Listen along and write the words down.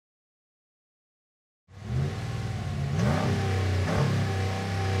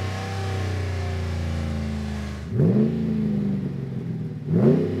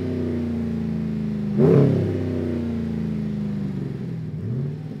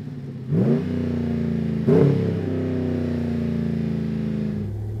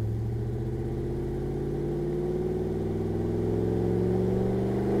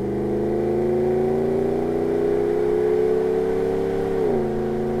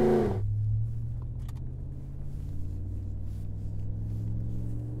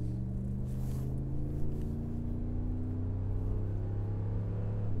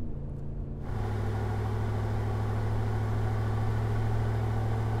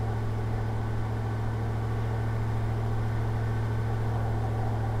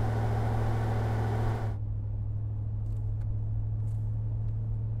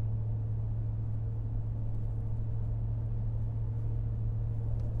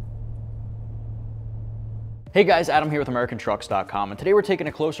Hey guys, Adam here with AmericanTrucks.com, and today we're taking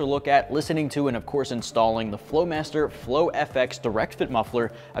a closer look at, listening to, and of course installing the Flowmaster FlowFX Direct-Fit Muffler,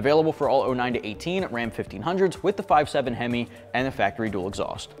 available for all 09 to 18 Ram 1500s with the 5.7 Hemi and the factory dual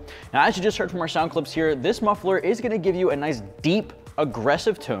exhaust. Now, as you just heard from our sound clips here, this muffler is going to give you a nice deep,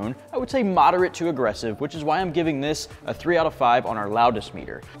 aggressive tone. I would say moderate to aggressive, which is why I'm giving this a 3 out of 5 on our loudest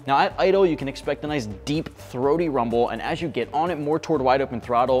meter. Now at idle, you can expect a nice deep throaty rumble, and as you get on it more toward wide open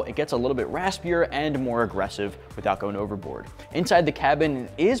throttle, it gets a little bit raspier and more aggressive without going overboard. Inside the cabin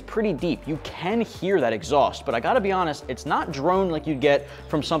is pretty deep. You can hear that exhaust, but I gotta be honest, it's not drone like you'd get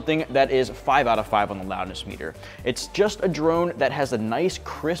from something that is 5 out of 5 on the loudness meter. It's just a drone that has a nice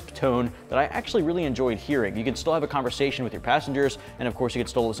crisp tone that I actually really enjoyed hearing. You can still have a conversation with your passengers, and of course you can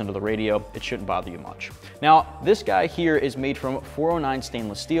still listen to the radio. It shouldn't bother you much. Now, this guy here is made from 409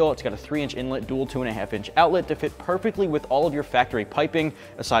 stainless steel. It's got a 3-inch inlet, dual 2.5-inch outlet to fit perfectly with all of your factory piping,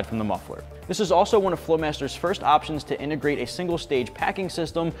 aside from the muffler. This is also one of Flowmaster's first options to integrate a single stage packing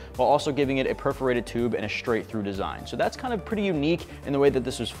system while also giving it a perforated tube and a straight through design. So that's kind of pretty unique in the way that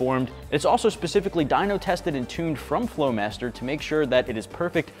this was formed. It's also specifically dyno tested and tuned from Flowmaster to make sure that it is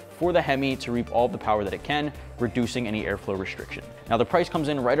perfect for the Hemi to reap all the power that it can, reducing any airflow restriction. Now the price comes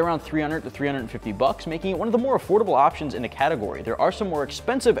in right around 300 to 350 bucks, making it one of the more affordable options in the category. There are some more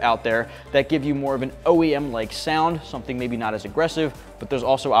expensive out there that give you more of an OEM-like sound, something maybe not as aggressive, but there's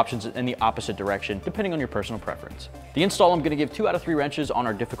also options in the opposite direction, depending on your personal preference. The install, I'm gonna give 2 out of 3 wrenches on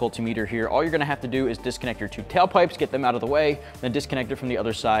our difficulty meter here. All you're gonna have to do is disconnect your 2 tailpipes, get them out of the way, then disconnect it from the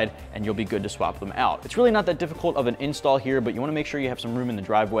other side, and you'll be good to swap them out. It's really not that difficult of an install here, but you wanna make sure you have some room in the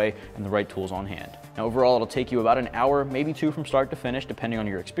driveway and the right tools on hand. Now overall, it'll take you about an hour, maybe 2 from start to finish, depending on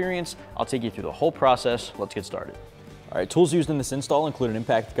your experience. I'll take you through the whole process. Let's get started. All right, tools used in this install include an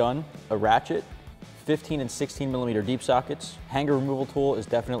impact gun, a ratchet, 15 and 16 millimeter deep sockets, hanger removal tool is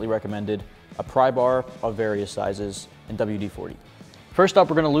definitely recommended, a pry bar of various sizes, and WD-40. First up,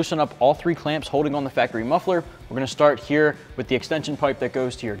 we're going to loosen up all 3 clamps holding on the factory muffler. We're going to start here with the extension pipe that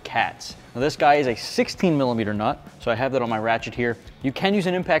goes to your cats. Now this guy is a 16 millimeter nut, so I have that on my ratchet here. You can use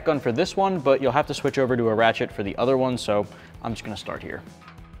an impact gun for this one, but you'll have to switch over to a ratchet for the other one, so I'm just going to start here.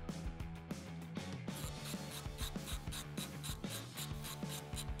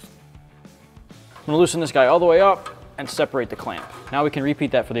 I'm going to loosen this guy all the way up and separate the clamp. Now we can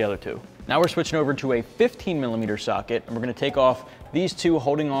repeat that for the other 2. Now we're switching over to a 15 millimeter socket, and we're going to take off these 2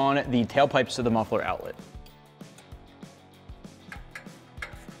 holding on the tailpipes to the muffler outlet.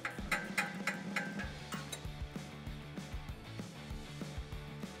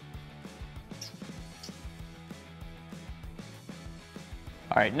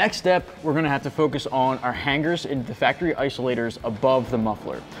 All right, next step, we're gonna have to focus on our hangers and the factory isolators above the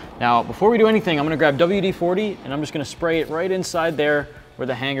muffler. Now, before we do anything, I'm gonna grab WD-40 and I'm just gonna spray it right inside there where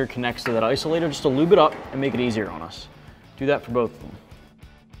the hanger connects to that isolator, just to lube it up and make it easier on us. Do that for both of them.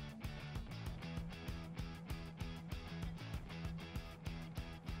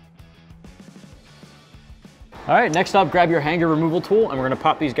 All right, next up, grab your hanger removal tool and we're gonna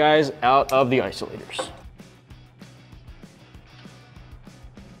pop these guys out of the isolators.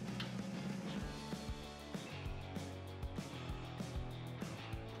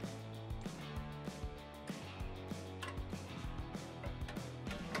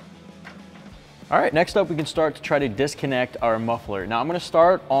 All right, next up we can start to try to disconnect our muffler. Now I'm gonna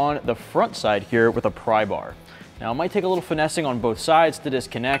start on the front side here with a pry bar. Now it might take a little finessing on both sides to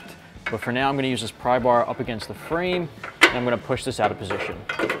disconnect, but for now I'm gonna use this pry bar up against the frame and I'm gonna push this out of position.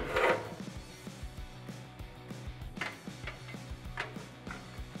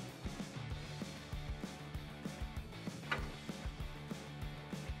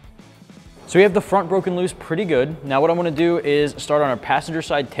 So we have the front broken loose pretty good. Now what I'm gonna do is start on our passenger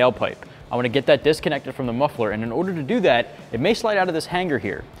side tailpipe. I want to get that disconnected from the muffler, and in order to do that, it may slide out of this hanger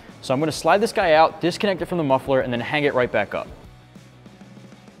here. So I'm going to slide this guy out, disconnect it from the muffler, and then hang it right back up.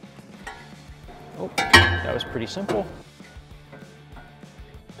 Oh, that was pretty simple.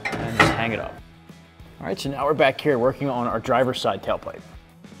 And hang it up. All right, so now we're back here working on our driver's side tailpipe.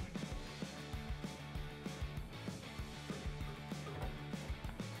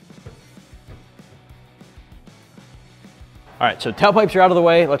 All right, so tailpipes are out of the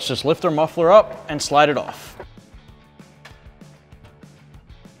way. Let's just lift our muffler up and slide it off.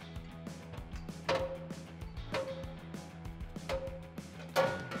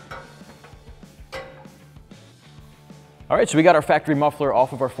 All right, so we got our factory muffler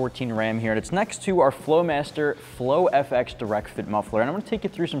off of our 14 Ram here, and it's next to our Flowmaster FlowFX Direct-Fit Muffler, and I'm gonna take you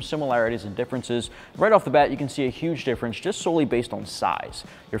through some similarities and differences. Right off the bat, you can see a huge difference just solely based on size.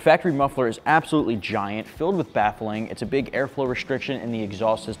 Your factory muffler is absolutely giant, filled with baffling. It's a big airflow restriction in the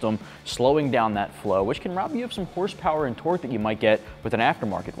exhaust system, slowing down that flow, which can rob you of some horsepower and torque that you might get with an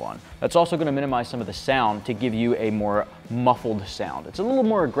aftermarket one. That's also gonna minimize some of the sound to give you a more muffled sound. It's a little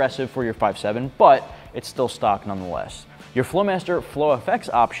more aggressive for your 5.7, but it's still stock nonetheless. Your Flowmaster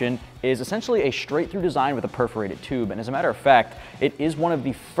FlowFX option is essentially a straight-through design with a perforated tube, and as a matter of fact, it is one of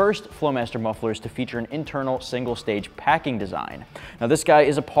the first Flowmaster mufflers to feature an internal single-stage packing design. Now, this guy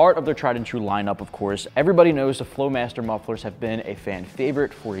is a part of their tried-and-true lineup, of course. Everybody knows the Flowmaster mufflers have been a fan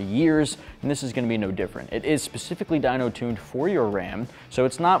favorite for years, and this is going to be no different. It is specifically dyno-tuned for your Ram, so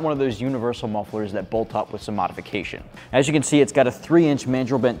it's not one of those universal mufflers that bolt up with some modification. As you can see, it's got a 3-inch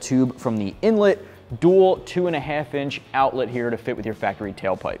mandrel bent tube from the inlet, dual 2.5-inch outlet here to fit with your factory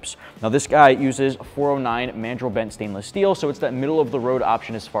tailpipes. Now this guy uses 409 mandrel bent stainless steel, so it's that middle of the road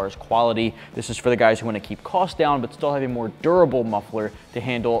option as far as quality. This is for the guys who want to keep costs down but still have a more durable muffler to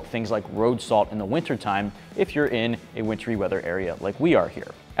handle things like road salt in the wintertime if you're in a wintry weather area like we are here.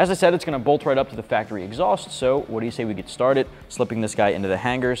 As I said, it's going to bolt right up to the factory exhaust, so what do you say we get started slipping this guy into the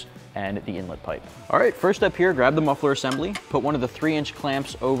hangers and the inlet pipe. All right, first step here, grab the muffler assembly, put one of the 3-inch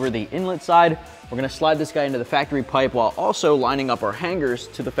clamps over the inlet side. We're going to slide this guy into the factory pipe while also lining up our hangers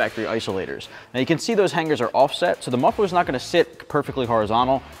to the factory isolators. Now you can see those hangers are offset, so the muffler's not going to sit perfectly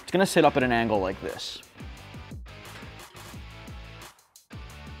horizontal. It's going to sit up at an angle like this.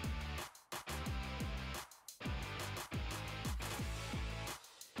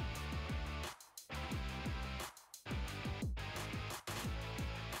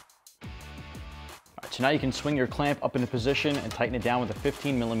 So now you can swing your clamp up into position and tighten it down with a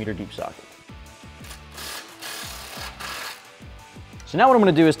 15mm deep socket. So now what I'm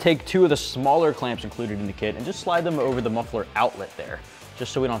going to do is take 2 of the smaller clamps included in the kit and just slide them over the muffler outlet there,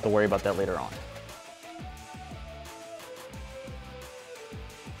 just so we don't have to worry about that later on.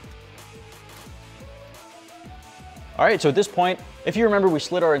 All right, so at this point, if you remember, we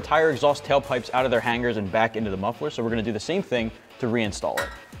slid our entire exhaust tailpipes out of their hangers and back into the muffler, so we're going to do the same thing to reinstall it.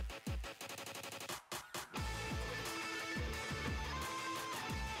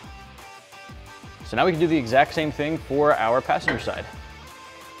 So now we can do the exact same thing for our passenger side.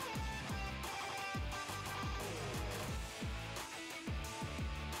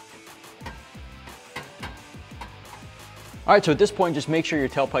 All right, so at this point, just make sure your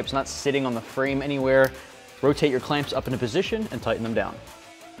tailpipe's not sitting on the frame anywhere. Rotate your clamps up into position and tighten them down.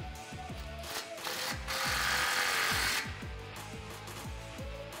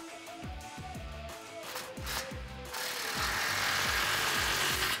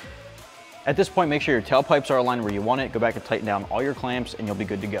 At this point, make sure your tailpipes are aligned where you want it. Go back and tighten down all your clamps and you'll be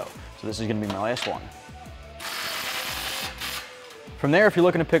good to go. So this is going to be my last one. From there, if you're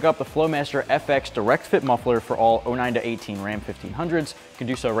looking to pick up the Flowmaster FX Direct-Fit Muffler for all 09 to 18 Ram 1500s, you can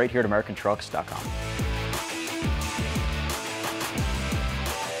do so right here at AmericanTrucks.com.